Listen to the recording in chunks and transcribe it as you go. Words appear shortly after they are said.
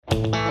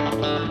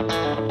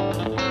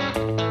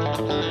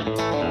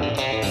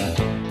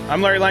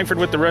I'm Larry Langford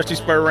with the Rusty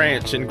Spur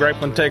Ranch in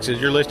Grapeland, Texas.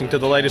 You're listening to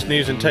the latest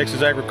news in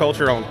Texas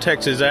agriculture on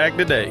Texas Ag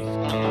Today.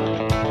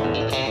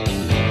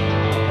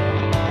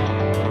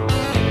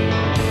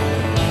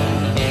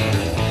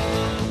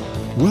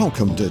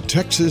 Welcome to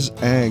Texas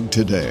Ag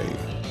Today,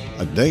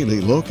 a daily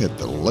look at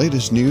the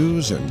latest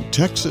news in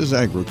Texas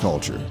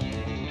agriculture.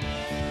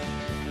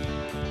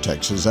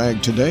 Texas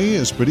Ag Today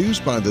is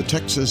produced by the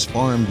Texas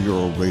Farm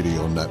Bureau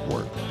Radio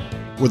Network,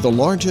 with the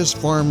largest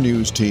farm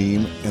news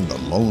team in the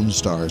Lone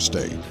Star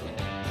State.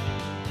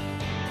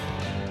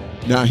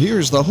 Now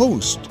here's the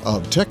host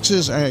of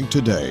Texas Ag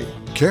Today,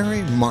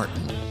 Carrie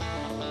Martin.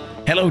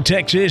 Hello,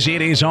 Texas.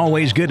 It is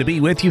always good to be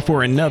with you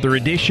for another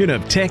edition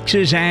of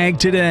Texas Ag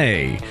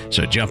Today.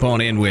 So jump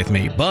on in with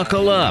me.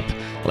 Buckle up.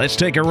 Let's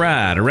take a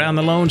ride around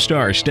the Lone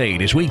Star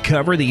State as we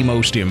cover the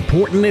most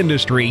important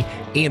industry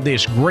in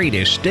this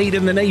greatest state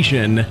in the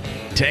nation,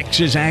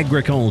 Texas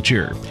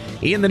agriculture.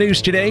 In the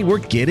news today, we're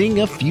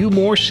getting a few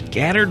more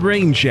scattered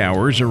rain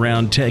showers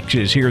around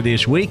Texas here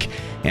this week.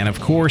 And of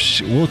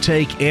course, we'll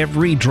take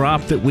every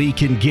drop that we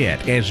can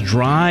get. As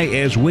dry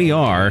as we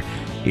are,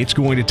 it's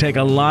going to take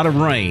a lot of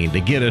rain to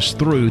get us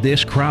through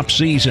this crop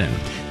season.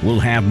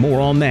 We'll have more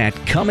on that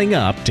coming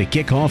up to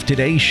kick off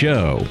today's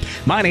show.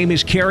 My name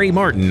is Carrie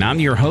Martin. I'm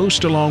your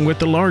host along with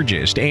the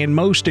largest and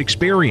most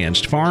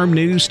experienced farm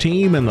news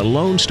team in the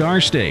Lone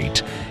Star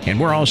State. And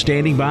we're all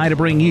standing by to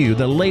bring you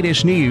the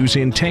latest news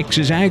in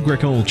Texas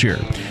agriculture,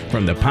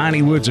 from the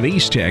piney woods of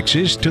East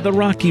Texas to the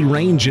rocky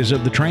ranges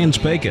of the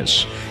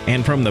Trans-Pecos,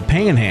 and from the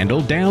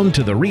Panhandle down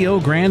to the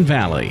Rio Grande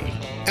Valley.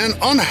 An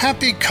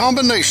unhappy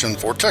combination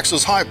for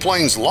Texas High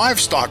Plains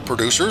livestock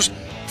producers.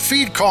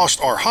 Feed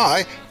costs are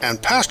high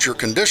and pasture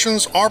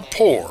conditions are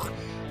poor.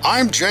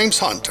 I'm James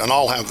Hunt, and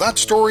I'll have that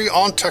story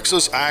on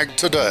Texas Ag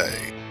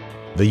Today.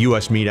 The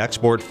U.S. Meat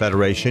Export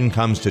Federation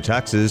comes to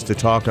Texas to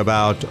talk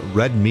about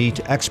red meat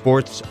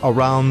exports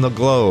around the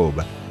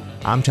globe.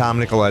 I'm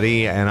Tom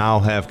Nicoletti, and I'll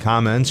have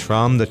comments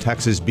from the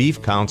Texas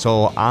Beef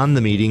Council on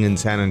the meeting in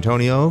San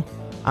Antonio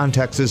on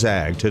Texas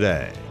Ag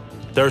Today.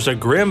 There's a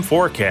grim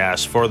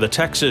forecast for the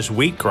Texas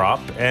wheat crop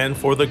and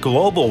for the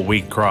global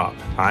wheat crop.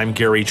 I'm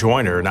Gary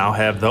Joyner, and I'll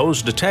have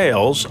those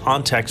details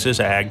on Texas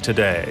Ag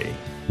Today.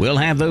 We'll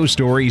have those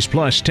stories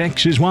plus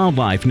Texas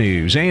wildlife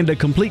news and a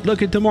complete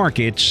look at the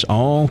markets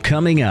all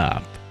coming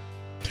up.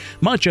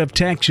 Much of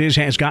Texas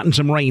has gotten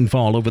some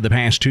rainfall over the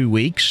past 2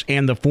 weeks,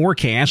 and the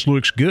forecast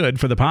looks good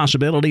for the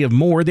possibility of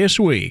more this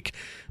week.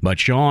 But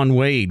Sean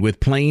Wade with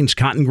Plains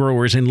Cotton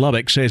Growers in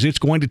Lubbock says it's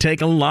going to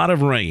take a lot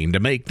of rain to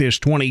make this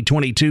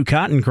 2022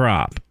 cotton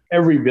crop.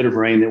 Every bit of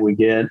rain that we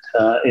get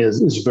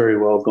is very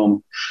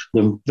welcome.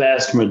 The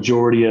vast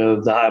majority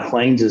of the High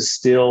Plains is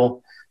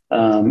still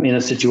in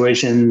a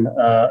situation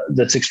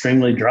that's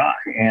extremely dry.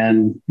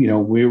 And,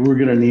 we're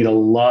going to need a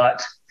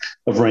lot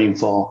of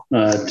rainfall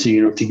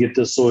to get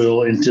the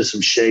soil into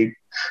some shape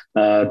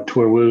to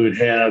where we would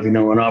have, an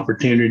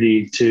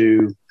opportunity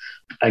to,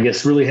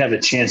 really have a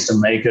chance to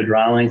make a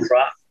dryland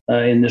crop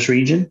in this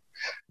region.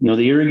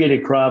 The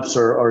irrigated crops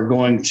are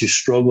going to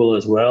struggle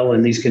as well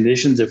in these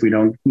conditions if we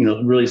don't,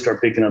 really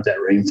start picking up that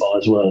rainfall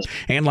as well.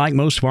 And like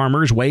most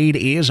farmers, Wade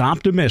is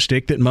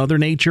optimistic that Mother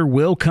Nature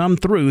will come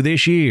through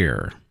this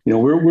year.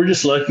 We're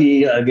just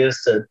lucky,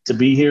 to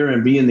be here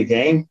and be in the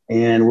game.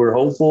 And we're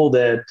hopeful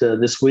that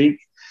this week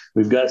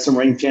we've got some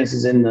rain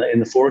chances in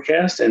the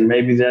forecast, and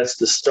maybe that's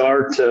the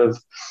start of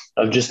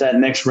just that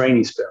next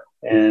rainy spell.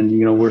 And,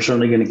 we're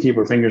certainly going to keep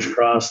our fingers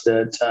crossed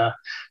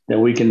that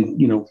we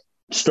can,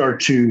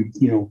 start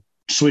to,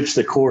 switch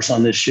the course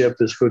on this ship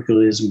as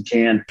quickly as we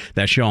can.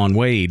 That's Sean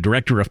Wade,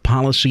 Director of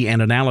Policy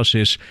and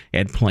Analysis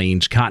at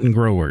Plains Cotton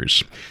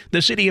Growers.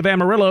 The city of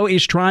Amarillo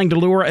is trying to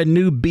lure a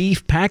new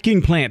beef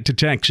packing plant to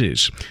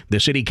Texas. The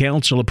city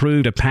council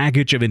approved a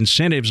package of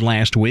incentives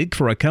last week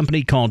for a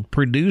company called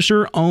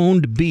Producer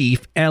Owned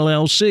Beef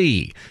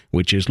LLC,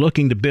 which is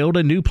looking to build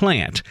a new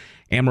plant.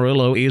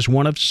 Amarillo is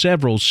one of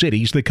several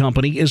cities the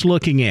company is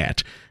looking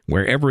at.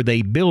 Wherever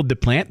they build the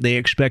plant, they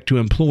expect to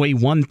employ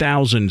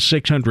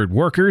 1,600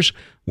 workers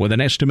with an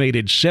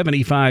estimated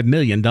 $75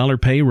 million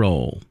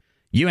payroll.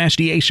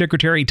 USDA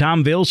Secretary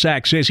Tom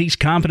Vilsack says he's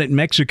confident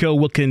Mexico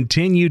will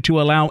continue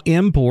to allow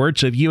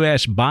imports of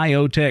U.S.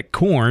 biotech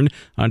corn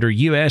under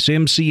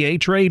USMCA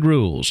trade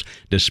rules,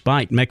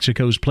 despite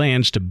Mexico's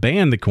plans to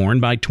ban the corn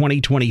by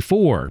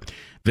 2024.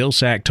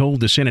 Vilsack told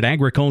the Senate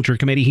Agriculture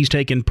Committee he's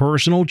taken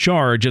personal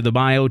charge of the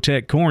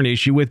biotech corn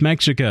issue with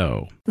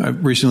Mexico. I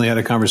recently had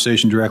a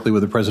conversation directly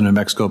with the president of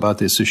Mexico about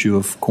this issue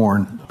of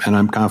corn, and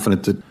I'm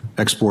confident that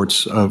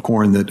exports of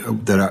corn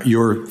that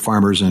your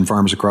farmers and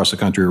farmers across the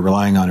country are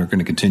relying on are going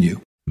to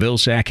continue.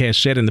 Vilsack has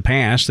said in the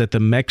past that the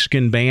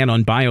Mexican ban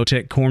on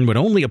biotech corn would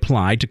only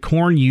apply to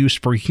corn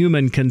used for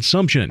human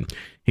consumption.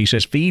 He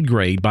says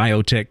feed-grade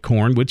biotech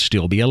corn would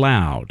still be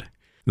allowed.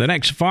 The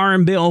next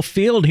Farm Bill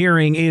field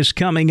hearing is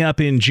coming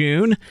up in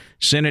June.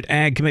 Senate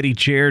Ag Committee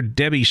Chair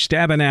Debbie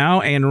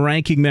Stabenow and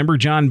Ranking Member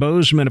John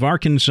Bozeman of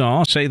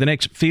Arkansas say the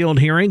next field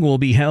hearing will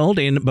be held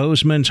in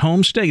Bozeman's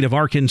home state of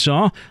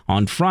Arkansas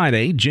on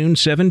Friday, June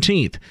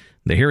 17th.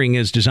 The hearing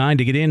is designed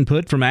to get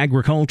input from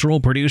agricultural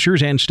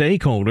producers and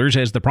stakeholders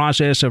as the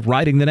process of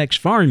writing the next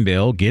Farm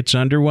Bill gets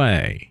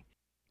underway.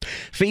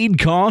 Feed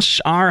costs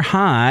are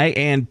high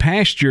and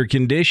pasture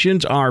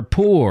conditions are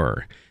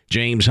poor.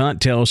 James Hunt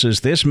tells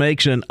us this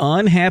makes an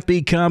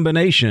unhappy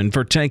combination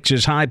for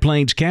Texas High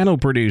Plains cattle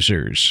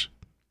producers.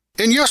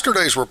 In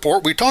yesterday's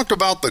report, we talked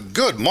about the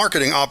good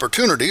marketing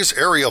opportunities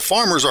area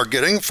farmers are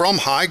getting from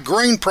high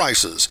grain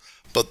prices.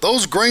 But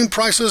those grain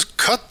prices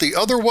cut the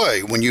other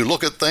way when you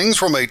look at things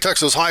from a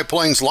Texas High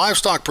Plains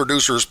livestock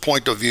producer's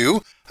point of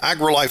view.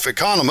 AgriLife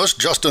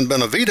economist Justin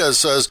Benavidez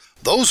says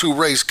those who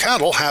raise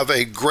cattle have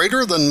a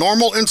greater than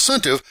normal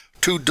incentive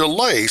to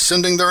delay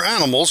sending their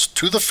animals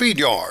to the feed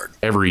yard.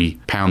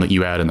 Every pound that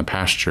you add in the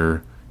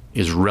pasture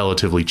is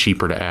relatively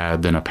cheaper to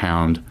add than a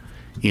pound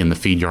in the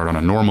feed yard on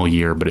a normal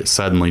year, but it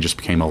suddenly just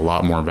became a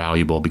lot more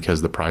valuable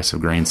because the price of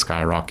grain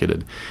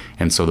skyrocketed.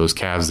 And so those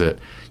calves that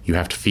you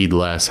have to feed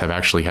less have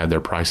actually had their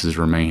prices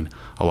remain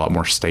a lot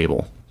more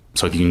stable.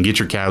 So if you can get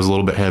your calves a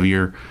little bit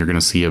heavier, you're going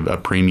to see a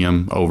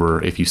premium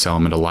over if you sell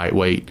them at a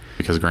lightweight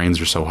because grains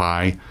are so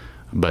high.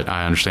 But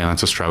I understand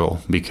that's a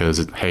struggle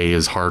because hay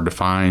is hard to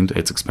find.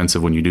 It's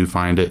expensive when you do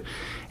find it,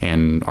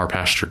 and our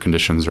pasture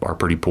conditions are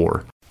pretty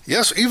poor.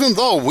 Yes, even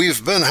though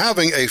we've been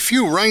having a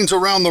few rains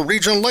around the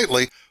region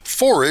lately,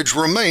 forage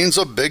remains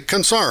a big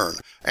concern.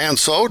 And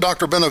so,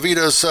 Dr.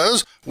 Benavidez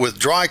says, with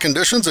dry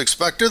conditions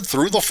expected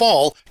through the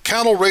fall,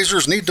 cattle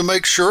raisers need to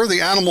make sure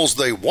the animals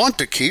they want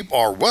to keep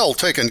are well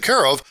taken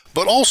care of,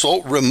 but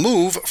also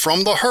remove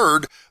from the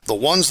herd the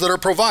ones that are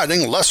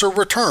providing lesser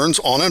returns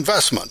on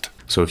investment.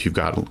 So if you've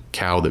got a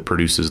cow that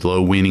produces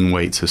low weaning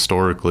weights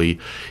historically,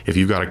 if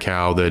you've got a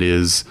cow that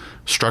is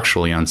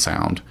structurally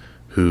unsound,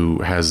 who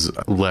has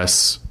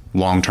less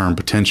long-term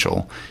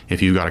potential,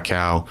 if you've got a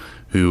cow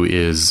who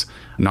is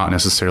not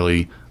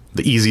necessarily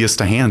the easiest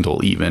to handle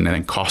even, and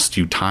it costs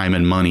you time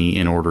and money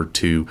in order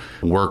to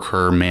work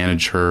her,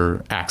 manage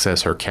her,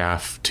 access her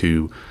calf,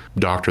 to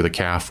doctor the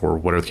calf, or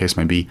whatever the case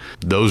may be,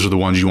 those are the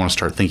ones you want to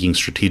start thinking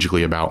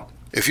strategically about.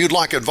 If you'd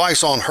like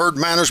advice on herd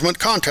management,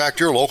 contact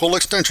your local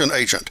extension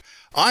agent.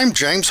 I'm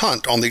James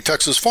Hunt on the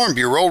Texas Farm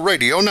Bureau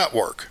Radio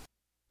Network.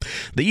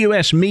 The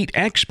U.S. Meat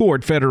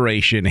Export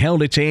Federation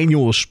held its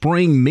annual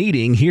spring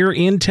meeting here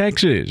in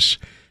Texas.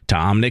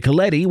 Tom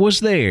Nicoletti was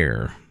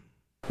there.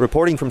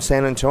 Reporting from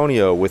San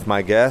Antonio with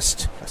my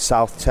guest,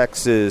 South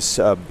Texas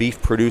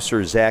beef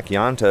producer Zach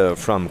Yanta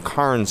from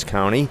Karnes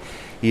County.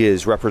 He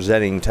is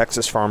representing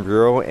Texas Farm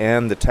Bureau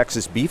and the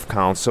Texas Beef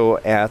Council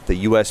at the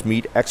U.S.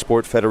 Meat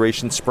Export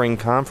Federation Spring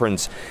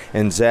Conference.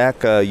 And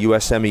Zach,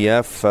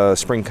 USMEF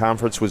Spring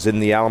Conference was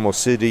in the Alamo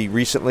City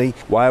recently.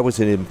 Why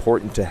was it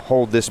important to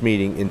hold this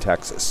meeting in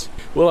Texas?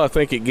 Well, I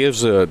think it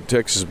gives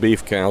Texas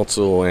Beef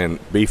Council and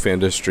beef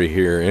industry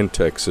here in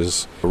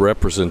Texas a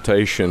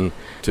representation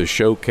to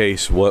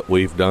showcase what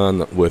we've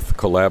done with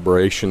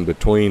collaboration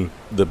between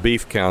the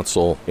Beef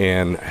Council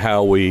and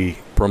how we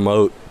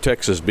promote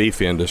Texas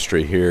beef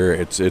industry here.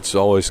 It's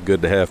always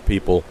good to have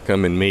people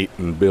come and meet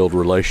and build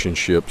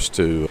relationships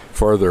to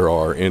further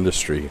our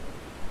industry.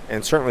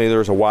 And certainly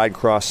there's a wide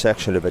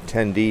cross-section of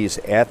attendees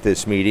at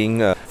this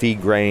meeting,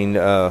 feed grain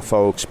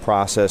folks,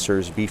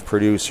 processors, beef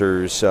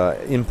producers,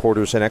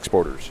 importers, and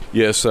exporters.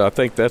 Yes, I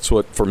think that's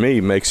what, for me,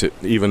 makes it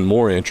even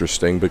more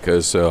interesting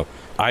because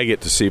I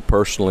get to see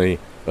personally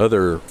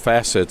other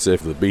facets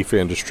of the beef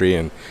industry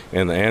and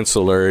the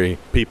ancillary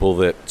people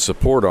that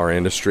support our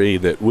industry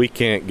that we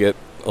can't get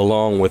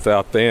along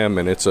without them,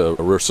 and it's a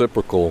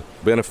reciprocal,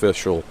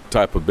 beneficial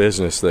type of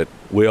business that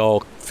we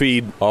all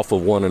feed off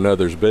of one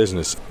another's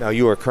business. Now,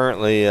 you are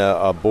currently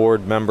a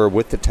board member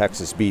with the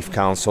Texas Beef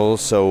Council,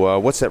 so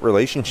what's that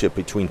relationship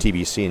between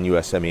TBC and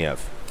USMEF?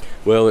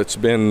 Well, it's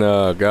been,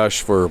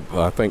 for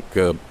I think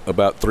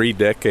about 3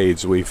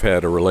 decades we've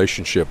had a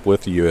relationship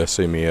with the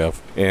USMEF,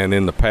 and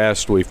in the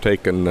past we've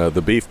taken,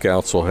 the Beef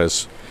Council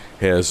has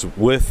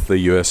with the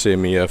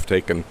USMEF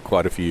taken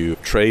quite a few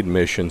trade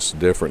missions to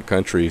different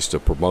countries to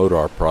promote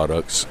our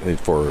products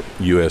for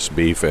U.S.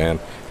 beef and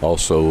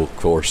also, of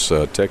course,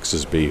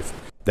 Texas beef.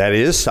 That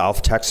is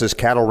South Texas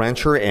cattle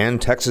rancher and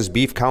Texas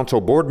Beef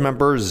Council board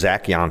member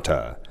Zach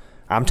Yanta.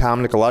 I'm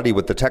Tom Nicoletti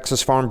with the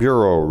Texas Farm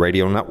Bureau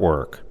Radio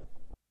Network.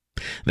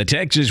 The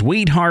Texas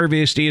wheat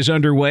harvest is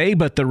underway,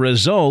 but the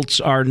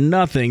results are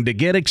nothing to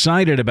get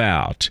excited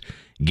about.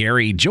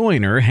 Gary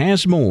Joyner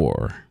has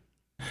more.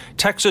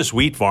 Texas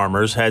wheat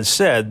farmers had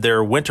said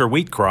their winter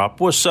wheat crop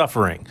was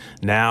suffering.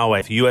 Now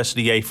a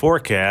USDA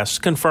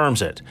forecast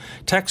confirms it.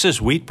 Texas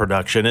wheat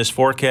production is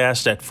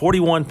forecast at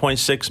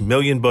 41.6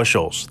 million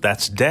bushels.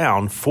 That's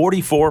down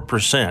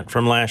 44%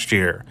 from last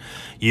year.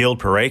 Yield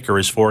per acre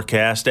is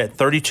forecast at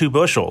 32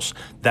 bushels.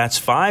 That's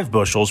 5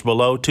 bushels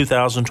below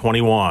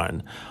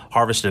 2021.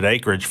 Harvested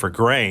acreage for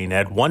grain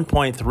at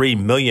 1.3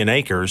 million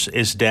acres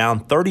is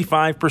down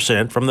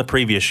 35% from the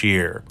previous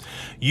year.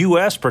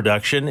 U.S.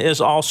 production is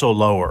also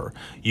lower.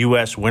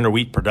 U.S. winter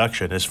wheat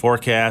production is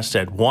forecast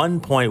at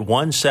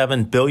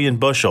 1.17 billion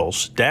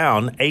bushels,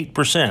 down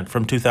 8%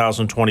 from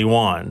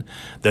 2021.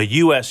 The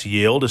U.S.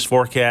 yield is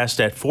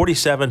forecast at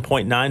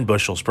 47.9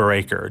 bushels per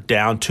acre,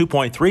 down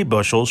 2.3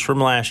 bushels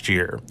from last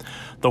year.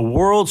 The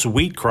world's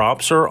wheat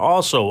crops are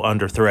also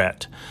under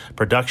threat.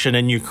 Production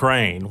in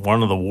Ukraine,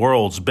 one of the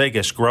world's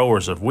biggest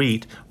growers of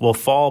wheat, will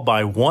fall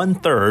by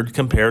 1/3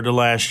 compared to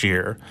last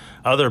year.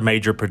 Other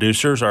major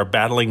producers are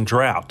battling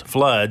drought,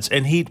 floods,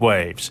 and heat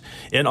waves.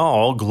 In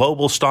all,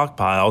 global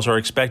stockpiles are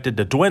expected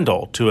to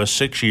dwindle to a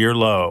 6-year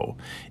low.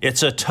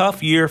 It's a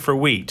tough year for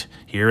wheat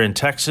here in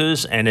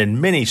Texas and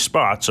in many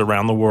spots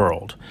around the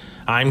world.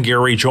 I'm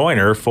Gary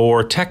Joyner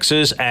for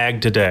Texas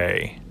Ag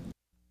Today.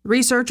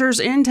 Researchers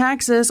in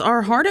Texas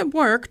are hard at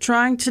work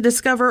trying to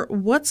discover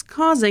what's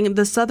causing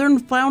the southern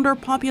flounder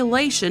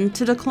population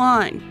to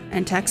decline,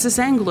 and Texas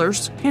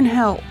anglers can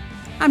help.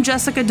 I'm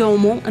Jessica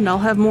Domel, and I'll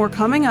have more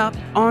coming up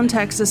on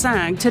Texas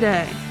Ag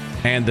Today.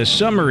 And the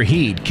summer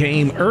heat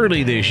came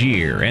early this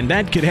year, and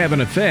that could have an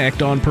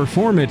effect on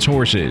performance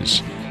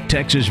horses.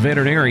 Texas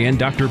veterinarian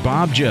Dr.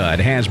 Bob Judd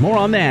has more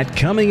on that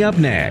coming up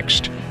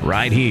next,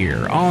 right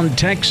here on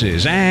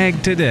Texas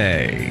Ag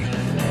Today.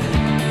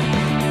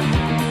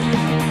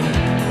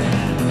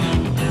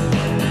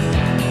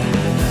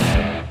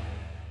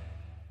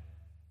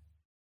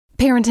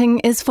 Parenting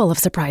is full of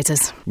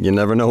surprises. You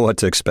never know what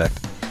to expect.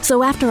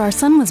 So after our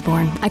son was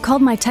born, I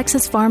called my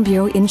Texas Farm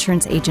Bureau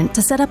insurance agent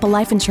to set up a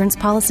life insurance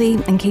policy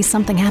in case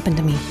something happened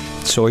to me.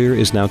 Sawyer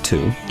is now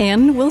 2.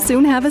 And we'll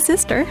soon have a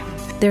sister.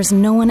 There's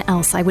no one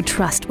else I would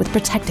trust with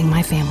protecting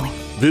my family.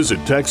 Visit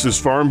Texas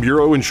Farm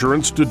Bureau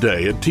Insurance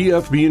today at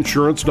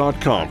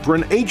tfbinsurance.com for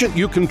an agent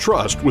you can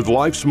trust with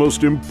life's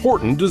most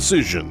important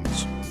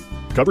decisions.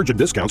 Coverage and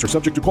discounts are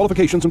subject to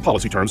qualifications and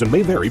policy terms and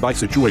may vary by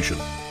situation.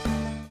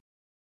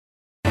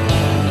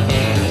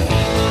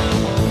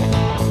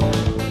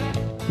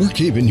 We're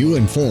keeping you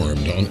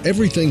informed on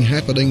everything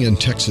happening in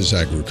Texas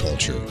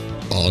agriculture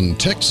on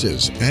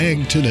Texas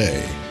Ag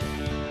Today.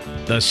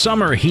 The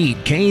summer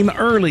heat came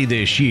early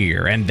this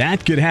year, and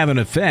that could have an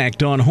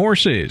effect on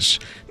horses.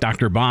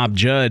 Dr. Bob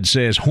Judd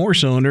says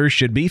horse owners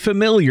should be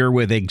familiar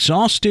with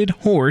exhausted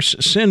horse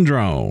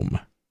syndrome.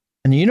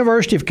 And the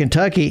University of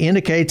Kentucky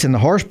indicates in the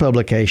horse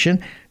publication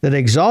that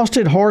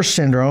exhausted horse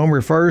syndrome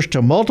refers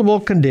to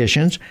multiple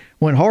conditions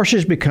when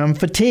horses become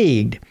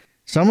fatigued.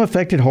 Some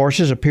affected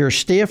horses appear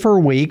stiff or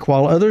weak,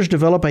 while others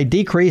develop a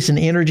decrease in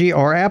energy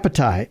or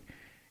appetite.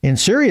 In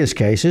serious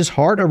cases,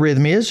 heart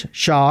arrhythmias,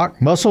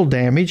 shock, muscle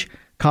damage,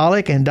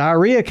 colic, and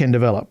diarrhea can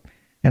develop.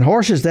 And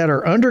horses that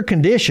are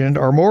underconditioned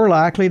are more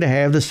likely to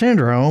have the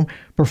syndrome,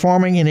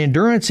 performing in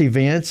endurance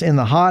events in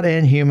the hot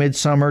and humid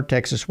summer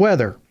Texas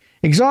weather.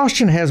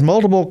 Exhaustion has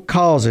multiple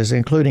causes,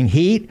 including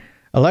heat,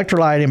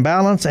 electrolyte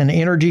imbalance, and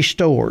energy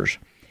stores.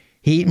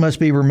 Heat must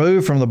be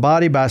removed from the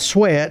body by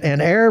sweat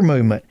and air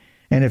movement.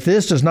 And if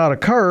this does not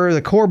occur,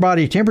 the core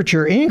body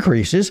temperature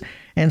increases,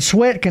 and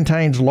sweat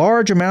contains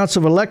large amounts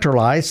of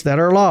electrolytes that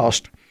are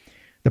lost.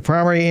 The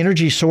primary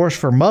energy source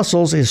for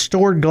muscles is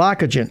stored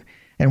glycogen,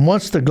 and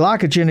once the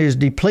glycogen is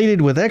depleted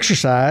with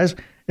exercise,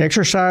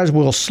 exercise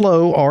will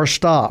slow or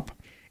stop.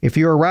 If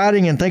you are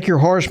riding and think your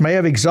horse may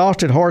have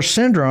exhausted horse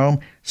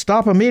syndrome,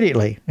 stop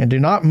immediately and do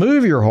not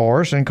move your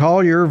horse and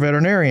call your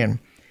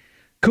veterinarian.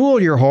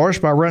 Cool your horse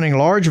by running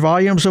large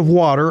volumes of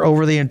water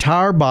over the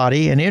entire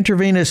body, and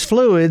intravenous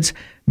fluids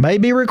may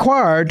be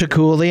required to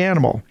cool the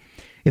animal.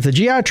 If the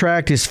GI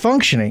tract is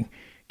functioning,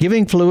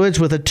 giving fluids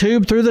with a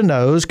tube through the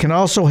nose can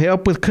also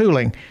help with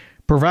cooling,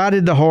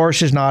 provided the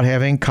horse is not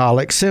having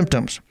colic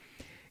symptoms.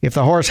 If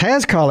the horse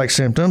has colic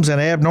symptoms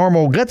and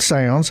abnormal gut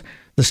sounds,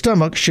 the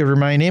stomach should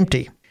remain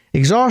empty.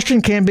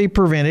 Exhaustion can be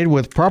prevented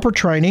with proper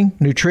training,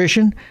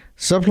 nutrition,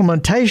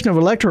 supplementation of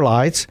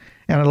electrolytes,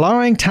 and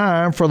allowing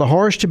time for the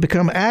horse to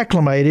become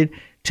acclimated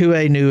to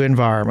a new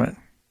environment.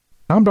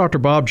 I'm Dr.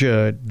 Bob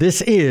Judd.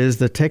 This is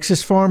the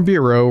Texas Farm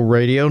Bureau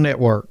Radio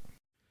Network.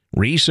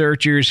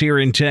 Researchers here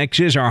in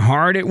Texas are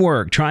hard at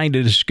work trying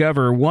to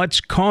discover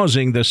what's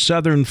causing the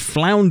southern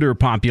flounder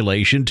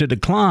population to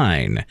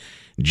decline.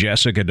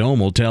 Jessica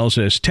Domel tells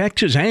us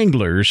Texas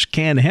anglers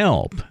can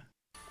help.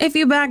 If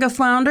you bag a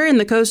flounder in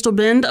the coastal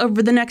bend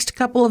over the next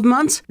couple of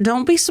months,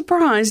 don't be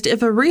surprised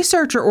if a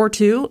researcher or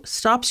two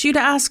stops you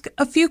to ask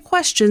a few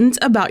questions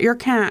about your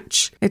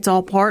catch. It's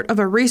all part of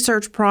a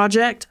research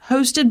project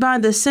hosted by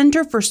the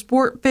Center for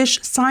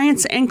Sportfish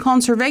Science and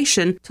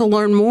Conservation to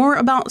learn more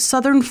about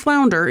southern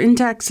flounder in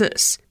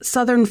Texas.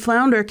 Southern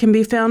flounder can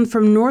be found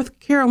from North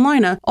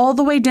Carolina all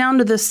the way down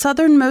to the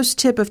southernmost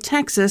tip of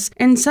Texas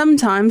and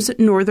sometimes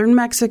northern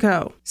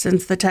Mexico.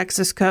 Since the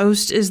Texas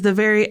coast is the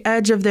very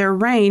edge of their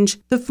range,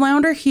 the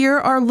flounder here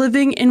are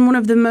living in one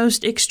of the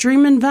most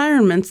extreme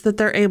environments that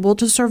they're able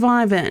to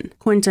survive in.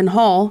 Quentin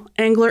Hall,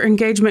 angler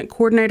engagement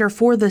coordinator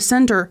for the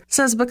center,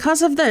 says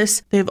because of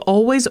this, they've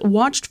always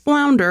watched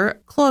flounder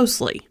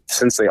closely.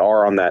 since they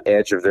are on that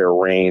edge of their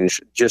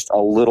range, just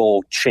a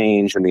little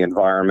change in the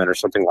environment or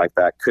something like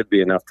that could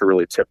be enough to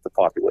really tip the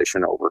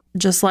population over.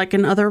 Just like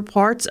in other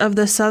parts of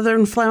the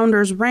southern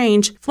flounders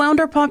range,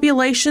 flounder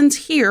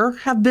populations here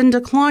have been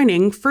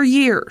declining for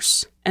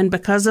years. And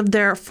because of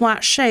their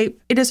flat shape,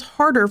 it is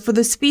harder for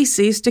the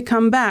species to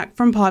come back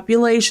from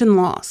population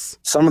loss.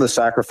 Some of the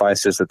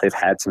sacrifices that they've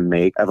had to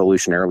make,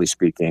 evolutionarily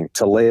speaking,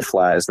 to lay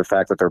flat is the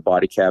fact that their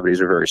body cavities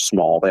are very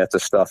small. They have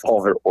to stuff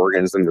all their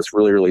organs in this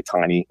really, really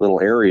tiny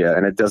little area,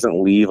 and it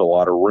doesn't leave a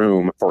lot of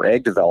room for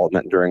egg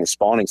development during the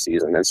spawning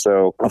season. And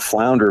so a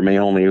flounder may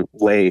only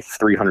lay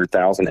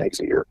 300,000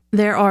 eggs a year.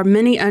 There are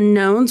many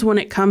unknowns when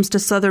it comes to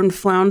southern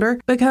flounder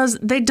because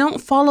they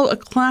don't follow a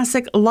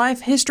classic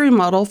life history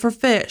model for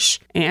fish.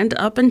 And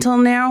up until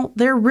now,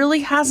 there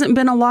really hasn't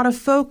been a lot of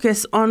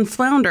focus on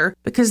flounder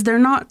because they're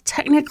not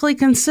technically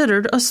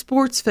considered a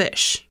sports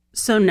fish.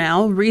 So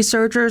now,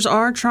 researchers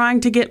are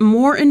trying to get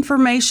more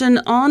information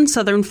on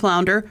southern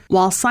flounder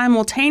while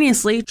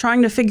simultaneously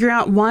trying to figure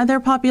out why their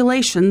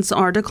populations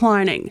are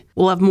declining.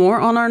 We'll have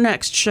more on our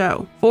next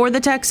show. For the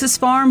Texas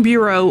Farm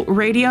Bureau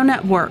Radio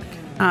Network,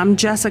 I'm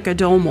Jessica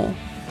Domel.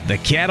 The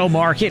cattle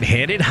market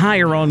headed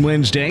higher on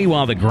Wednesday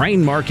while the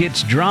grain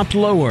markets dropped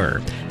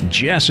lower.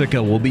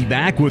 Jessica will be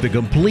back with a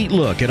complete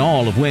look at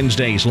all of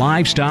Wednesday's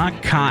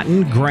livestock,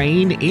 cotton,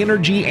 grain,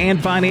 energy,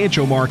 and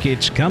financial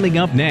markets coming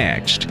up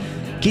next.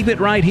 Keep it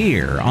right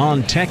here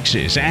on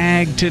Texas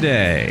Ag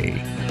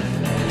Today.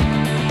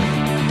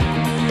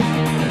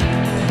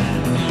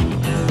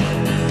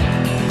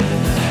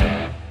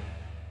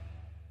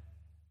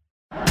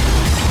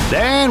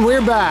 And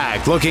we're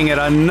back looking at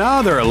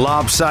another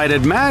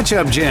lopsided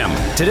matchup, Jim.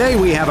 Today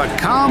we have a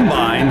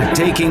combine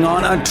taking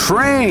on a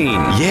train.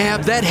 Yeah,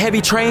 that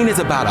heavy train is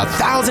about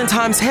 1,000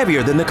 times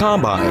heavier than the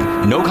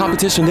combine. No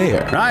competition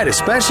there. Right,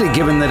 especially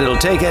given that it'll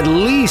take at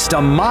least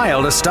a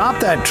mile to stop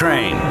that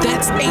train.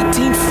 That's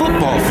 18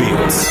 football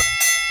fields.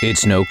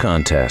 It's no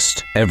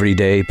contest. Every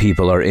day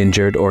people are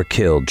injured or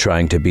killed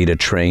trying to beat a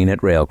train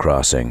at rail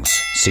crossings.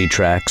 See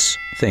tracks,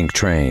 think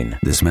train.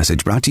 This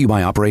message brought to you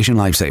by Operation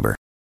Lifesaver.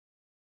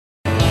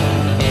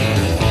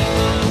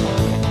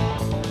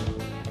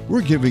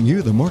 We're giving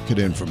you the market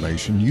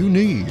information you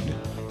need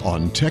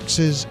on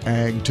Texas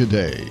Ag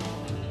Today.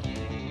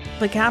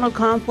 The cattle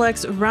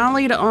complex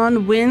rallied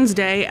on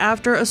Wednesday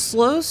after a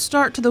slow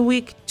start to the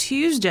week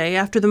Tuesday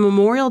after the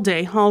Memorial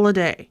Day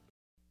holiday.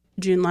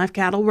 June live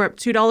cattle were up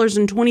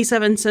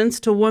 $2.27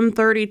 to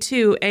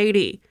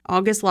 $132.80.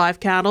 August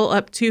live cattle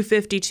up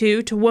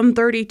 $2.52 to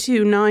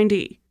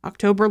 $132.90.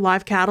 October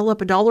live cattle up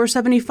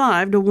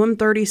 $1.75 to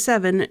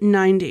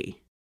 $137.90.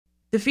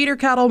 The feeder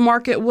cattle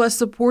market was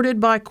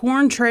supported by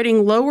corn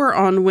trading lower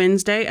on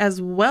Wednesday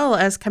as well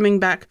as coming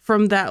back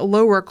from that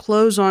lower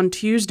close on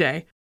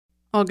Tuesday.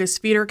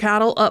 August feeder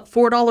cattle up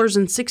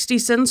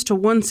 $4.60 to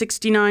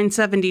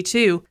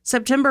 $169.72.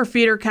 September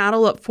feeder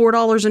cattle up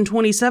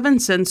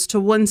 $4.27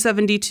 to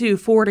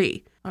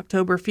 $172.40.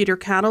 October feeder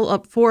cattle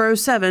up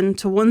 $4.07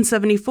 to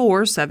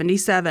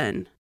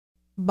 $174.77.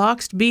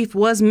 Boxed beef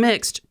was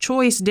mixed.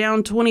 Choice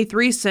down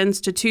 23 cents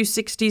to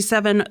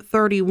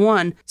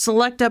 $267.31.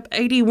 Select up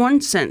 81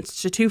 cents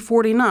to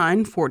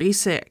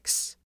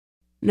 $249.46.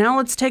 Now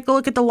let's take a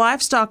look at the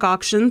livestock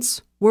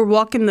auctions. We're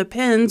walking the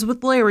pens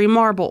with Larry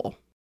Marble.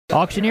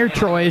 Auctioneer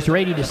Troy is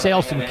ready to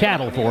sell some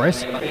cattle for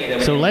us,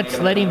 so let's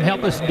let him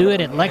help us do it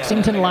at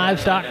Lexington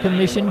Livestock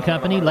Commission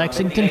Company,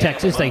 Lexington,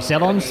 Texas. They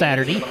sell on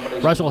Saturday.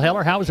 Russell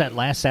Heller, how was that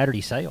last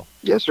Saturday sale?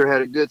 Yes, sir.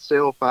 Had a good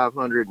sale,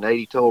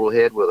 580 total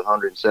head with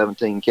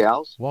 117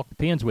 cows. Walk the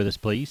pens with us,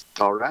 please.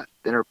 All right.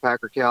 Thinner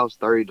packer cows,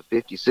 30 to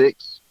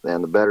 56.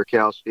 Then the better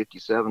cows,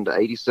 57 to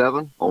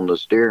 87. On the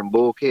steer and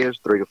bull calves,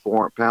 3 to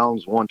 4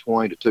 pounds,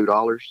 $120 to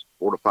 $2.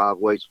 4 to 5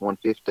 weights,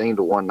 $115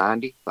 to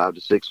 $190. 5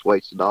 to 6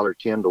 weights,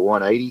 $1.10 to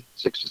 $180.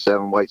 6 to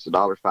 7 weights,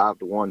 $1.05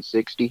 to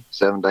 $160.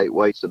 7 to 8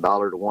 weights,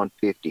 $1 to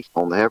 $150.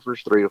 On the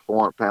heifers, 3 to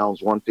 4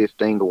 pounds,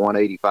 $115 to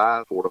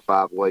 $185. 4 to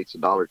 5 weights,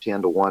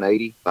 $1.10 to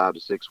 $180. 5 to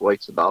 6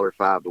 weights,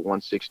 $1.05 to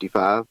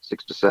 $165.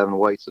 6 to 7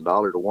 weights,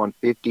 $1 to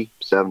 $150.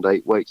 7 to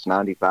 8 weights,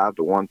 $95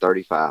 to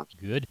 $135.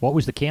 Good. What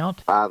was the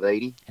count?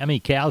 580. How many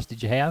cows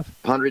did you have?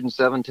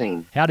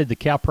 117. How did the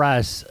cow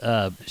price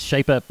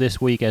shape up this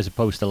week as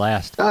opposed to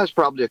last? It's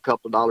probably a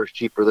couple of dollars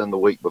cheaper than the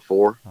week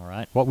before. All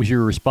right. What was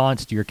your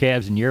response to your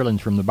calves and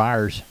yearlings from the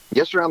buyers?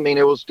 Yes, sir. I mean,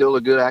 it was still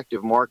a good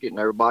active market, and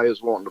everybody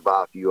was wanting to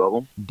buy a few of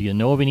them. Do you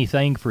know of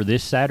anything for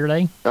this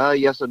Saturday?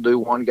 Yes, I do.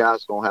 One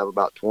guy's going to have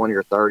about 20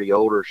 or 30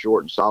 older,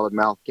 short and solid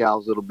mouth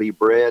cows that'll be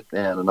bred,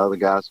 and another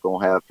guy's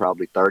going to have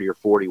probably 30 or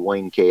 40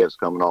 weaned calves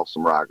coming off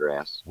some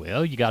ryegrass.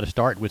 Well, you got to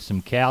start with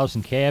some cows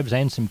and calves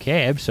and some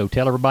calves, so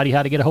tell everybody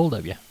how to get a hold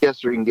of you. Yes,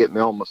 sir. You can get me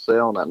on my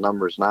cell, and that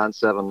number is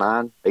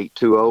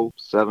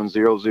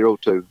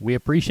 979-820-7002. We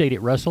appreciate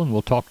it, Russell, and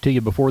we'll talk to you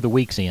before the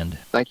week's end.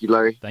 Thank you,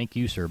 Larry. Thank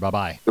you, sir.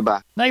 Bye-bye.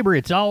 Goodbye. Neighbor,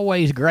 it's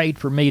always great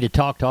for me to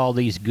talk to all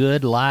these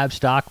good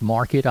livestock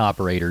market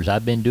operators.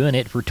 I've been doing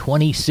it for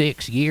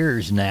 26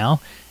 years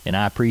now, and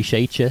I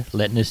appreciate you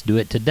letting us do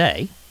it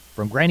today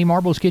from Granny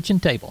Marble's kitchen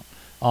table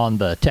on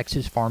the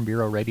Texas Farm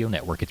Bureau Radio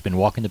Network. It's been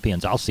Walking the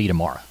Pens. I'll see you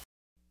tomorrow.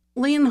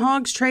 Lean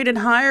hogs traded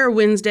higher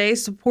Wednesday,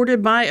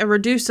 supported by a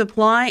reduced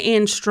supply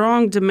and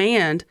strong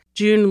demand.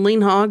 June lean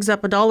hogs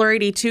up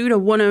 $1.82 to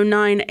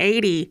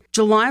 $109.80.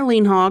 July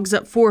lean hogs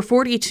up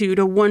 $4.42 to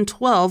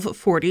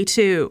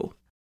 $112.42.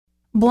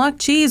 Block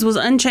cheese was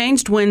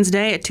unchanged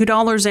Wednesday at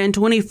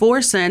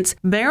 $2.24.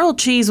 Barrel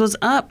cheese was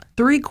up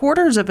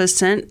 0.75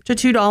 cents to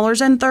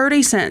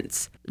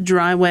 $2.30.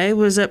 Dry whey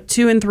was up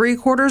 2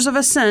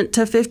 3/4 cents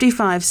to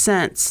 55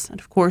 cents. And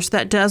of course,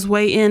 that does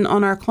weigh in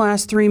on our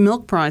Class 3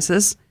 milk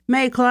prices.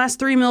 May Class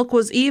 3 milk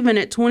was even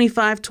at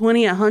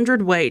 $25.20 a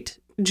hundredweight.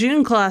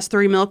 June Class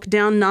 3 milk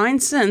down 9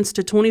 cents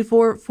to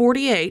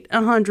 $24.48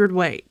 a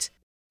hundredweight.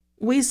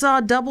 We saw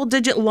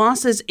double-digit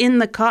losses in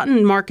the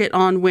cotton market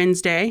on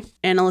Wednesday.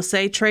 Analysts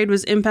say trade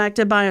was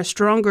impacted by a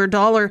stronger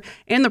dollar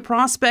and the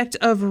prospect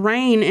of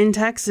rain in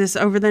Texas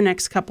over the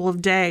next couple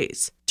of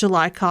days.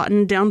 July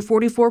cotton down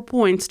 44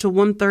 points to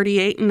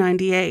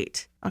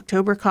 138.98.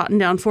 October cotton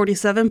down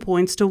 47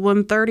 points to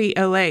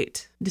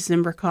 130.08.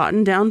 December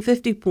cotton down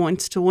 50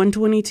 points to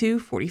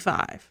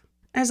 122.45.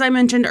 As I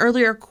mentioned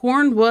earlier,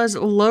 corn was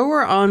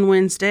lower on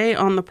Wednesday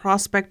on the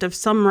prospect of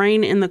some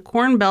rain in the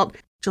Corn Belt.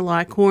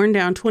 July corn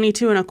down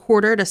 22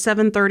 1/4 to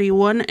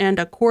 731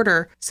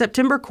 1/4.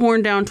 September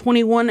corn down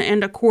 21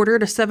 1/4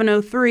 to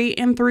 703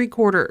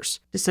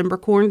 3/4. December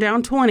corn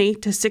down 20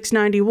 to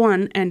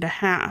 691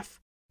 1/2.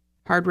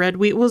 Hard red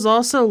wheat was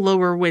also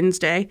lower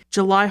Wednesday.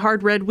 July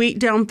hard red wheat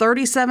down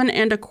 37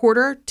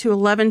 1/4 to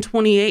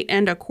 1128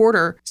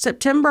 1/4.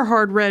 September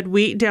hard red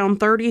wheat down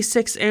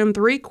 36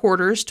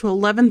 3/4 to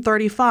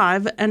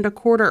 1135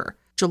 1/4.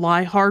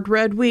 July hard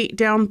red wheat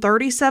down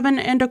 37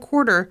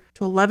 1/4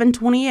 to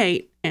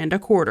 1128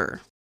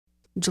 1/4.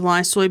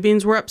 July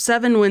soybeans were up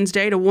 7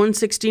 Wednesday to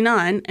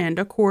 169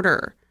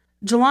 1/4.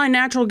 July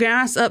natural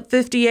gas up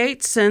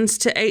 58 cents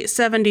to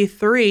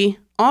 8.73.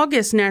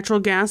 August natural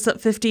gas up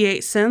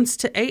 58 cents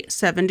to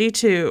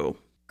 8.72.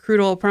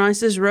 Crude oil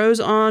prices rose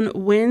on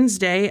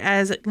Wednesday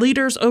as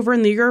leaders over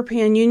in the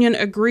European Union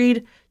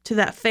agreed to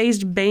that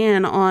phased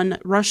ban on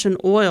Russian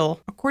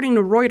oil. According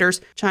to Reuters,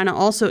 China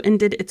also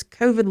ended its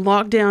COVID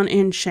lockdown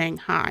in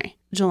Shanghai.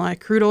 July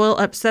crude oil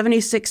up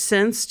 76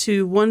 cents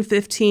to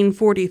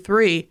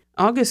 115.43.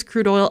 August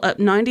crude oil up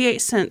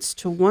 98 cents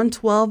to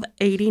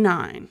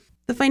 112.89.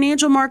 The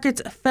financial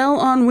markets fell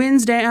on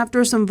Wednesday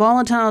after some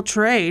volatile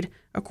trade.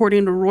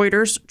 According to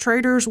Reuters,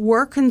 traders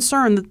were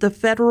concerned that the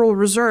Federal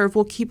Reserve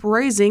will keep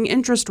raising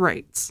interest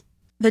rates.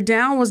 The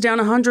Dow was down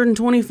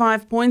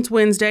 125 points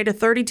Wednesday to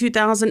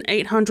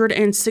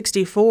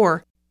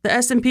 32,864. The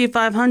S&P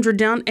 500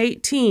 down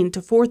 18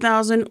 to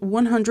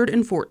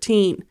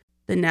 4,114.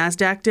 The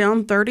Nasdaq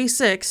down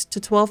 36 to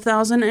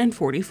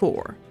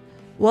 12,044.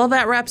 Well,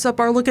 that wraps up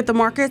our look at the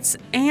markets,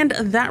 and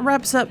that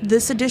wraps up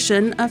this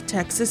edition of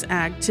Texas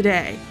Ag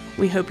Today.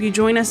 We hope you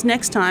join us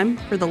next time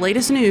for the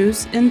latest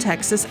news in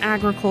Texas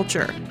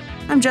agriculture.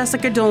 I'm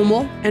Jessica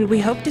Domel, and we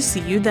hope to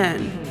see you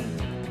then.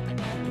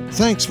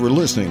 Thanks for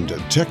listening to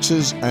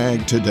Texas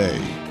Ag Today.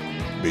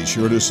 Be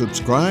sure to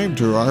subscribe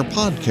to our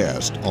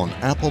podcast on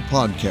Apple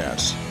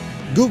Podcasts,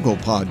 Google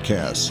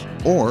Podcasts,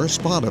 or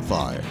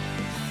Spotify.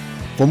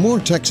 For more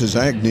Texas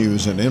Ag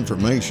news and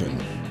information,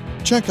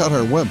 check out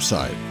our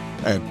website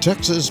at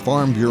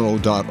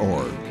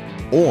texasfarmbureau.org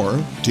or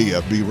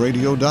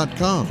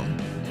tfbradio.com.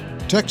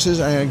 Texas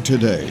Ag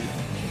Today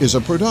is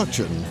a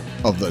production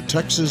of the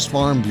Texas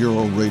Farm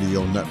Bureau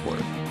Radio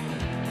Network.